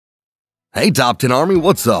Hey Top 10 Army,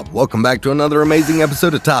 what's up? Welcome back to another amazing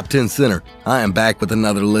episode of Top 10 Center. I am back with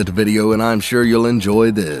another lit video and I'm sure you'll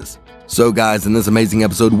enjoy this. So guys, in this amazing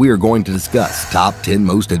episode we are going to discuss top 10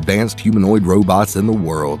 most advanced humanoid robots in the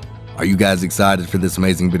world. Are you guys excited for this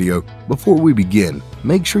amazing video? Before we begin,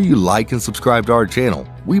 make sure you like and subscribe to our channel.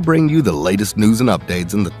 We bring you the latest news and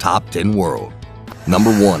updates in the top 10 world.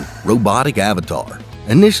 Number 1. Robotic Avatar.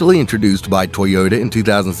 Initially introduced by Toyota in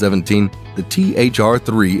 2017, the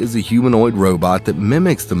THR-3 is a humanoid robot that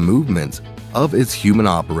mimics the movements of its human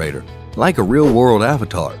operator, like a real-world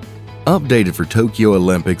avatar. Updated for Tokyo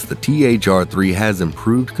Olympics, the THR-3 has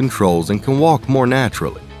improved controls and can walk more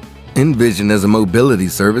naturally. Envisioned as a mobility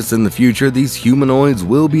service in the future, these humanoids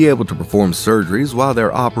will be able to perform surgeries while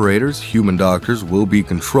their operators, human doctors, will be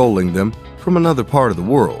controlling them from another part of the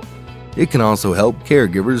world. It can also help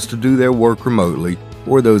caregivers to do their work remotely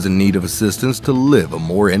or those in need of assistance to live a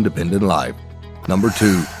more independent life. Number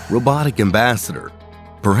 2. Robotic Ambassador.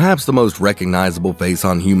 Perhaps the most recognizable face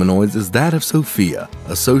on humanoids is that of Sophia,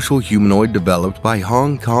 a social humanoid developed by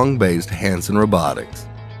Hong Kong-based Hanson Robotics.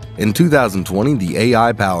 In 2020, the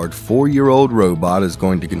AI-powered 4-year-old robot is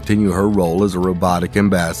going to continue her role as a robotic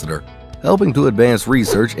ambassador, helping to advance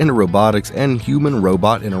research into robotics and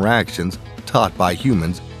human-robot interactions taught by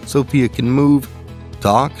humans. Sophia can move,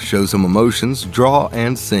 talk, show some emotions, draw,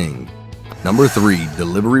 and sing. Number 3.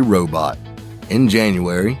 Delivery Robot. In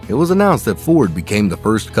January, it was announced that Ford became the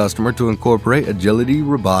first customer to incorporate Agility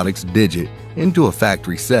Robotics Digit into a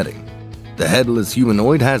factory setting. The headless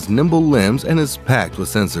humanoid has nimble limbs and is packed with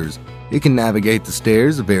sensors. It can navigate the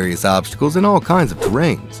stairs, various obstacles, and all kinds of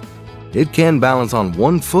terrains. It can balance on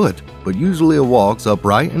one foot, but usually it walks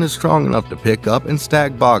upright and is strong enough to pick up and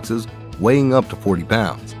stack boxes weighing up to 40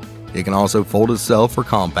 pounds. It can also fold itself for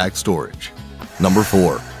compact storage. Number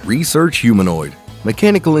 4. Research Humanoid.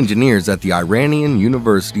 Mechanical engineers at the Iranian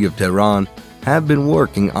University of Tehran have been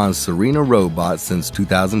working on Serena robots since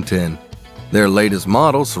 2010. Their latest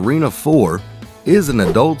model, Serena 4, is an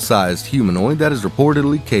adult-sized humanoid that is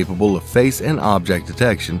reportedly capable of face and object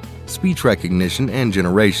detection, speech recognition, and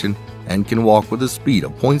generation, and can walk with a speed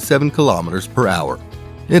of 0.7 kilometers per hour.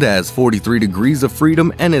 It has 43 degrees of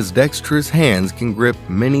freedom and its dexterous hands can grip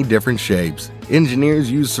many different shapes. Engineers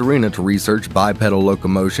use Serena to research bipedal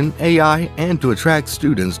locomotion, AI, and to attract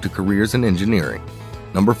students to careers in engineering.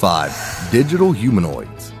 Number 5. Digital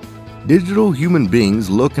Humanoids. Digital human beings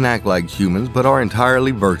look and act like humans but are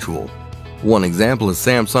entirely virtual. One example is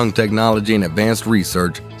Samsung Technology and Advanced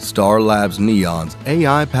Research, Star Labs Neon's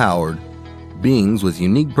AI-powered beings with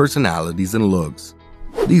unique personalities and looks.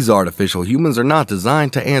 These artificial humans are not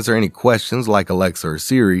designed to answer any questions like Alexa or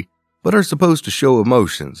Siri, but are supposed to show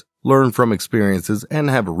emotions, learn from experiences, and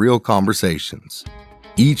have real conversations.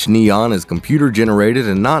 Each Neon is computer-generated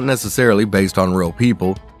and not necessarily based on real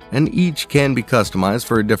people, and each can be customized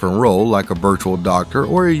for a different role like a virtual doctor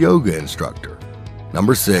or a yoga instructor.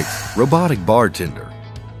 Number 6. Robotic Bartender.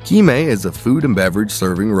 Kime is a food and beverage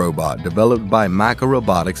serving robot developed by Maca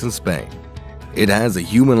Robotics in Spain. It has a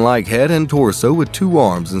human-like head and torso with 2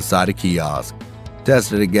 arms inside a kiosk.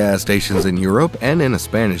 Tested at gas stations in Europe and in a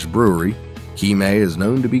Spanish brewery, Kime is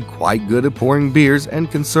known to be quite good at pouring beers and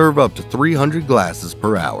can serve up to 300 glasses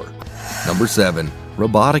per hour. Number 7.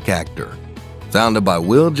 Robotic Actor. Founded by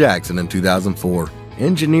Will Jackson in 2004,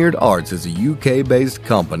 Engineered Arts is a UK-based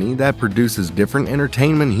company that produces different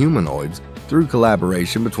entertainment humanoids through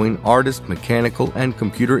collaboration between artists, mechanical and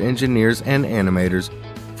computer engineers, and animators.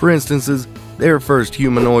 For instances, their first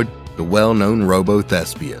humanoid, the well-known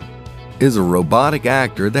Robo-Thespian, is a robotic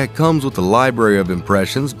actor that comes with a library of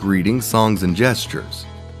impressions, greetings, songs, and gestures.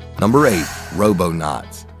 Number 8.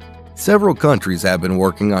 Robonauts. Several countries have been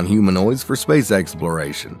working on humanoids for space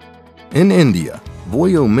exploration. In India,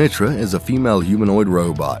 Voyo Mitra is a female humanoid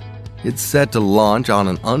robot. It's set to launch on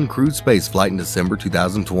an uncrewed spaceflight in December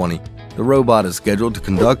 2020. The robot is scheduled to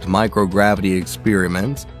conduct microgravity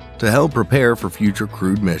experiments to help prepare for future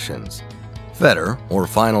crewed missions. FEDOR, or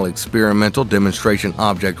Final Experimental Demonstration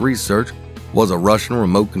Object Research, was a Russian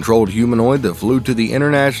remote-controlled humanoid that flew to the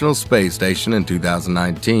International Space Station in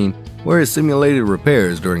 2019, where it simulated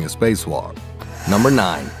repairs during a spacewalk. Number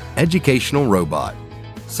 9. Educational Robot.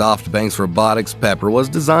 SoftBank's Robotics Pepper was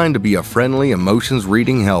designed to be a friendly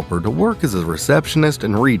emotions-reading helper to work as a receptionist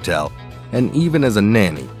in retail and even as a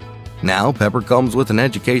nanny. Now, Pepper comes with an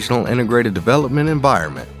educational integrated development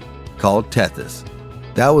environment called Tethys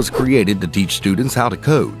that was created to teach students how to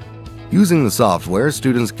code. Using the software,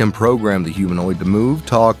 students can program the humanoid to move,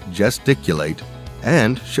 talk, gesticulate,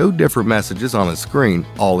 and show different messages on a screen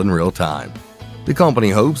all in real time. The company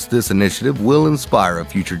hopes this initiative will inspire a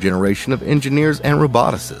future generation of engineers and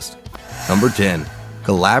roboticists. Number 10.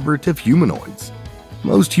 Collaborative humanoids.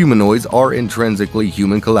 Most humanoids are intrinsically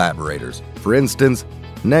human collaborators. For instance,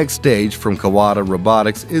 Next Stage from Kawada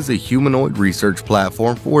Robotics is a humanoid research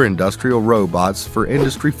platform for industrial robots for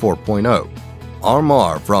Industry 4.0.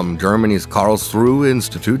 Armar from Germany's Karlsruhe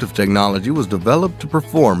Institute of Technology was developed to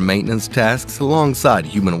perform maintenance tasks alongside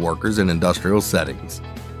human workers in industrial settings.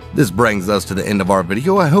 This brings us to the end of our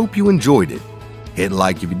video. I hope you enjoyed it. Hit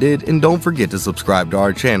like if you did, and don't forget to subscribe to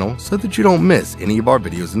our channel so that you don't miss any of our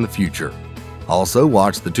videos in the future. Also,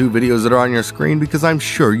 watch the 2 videos that are on your screen because I'm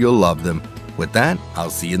sure you'll love them. With that, I'll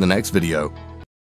see you in the next video.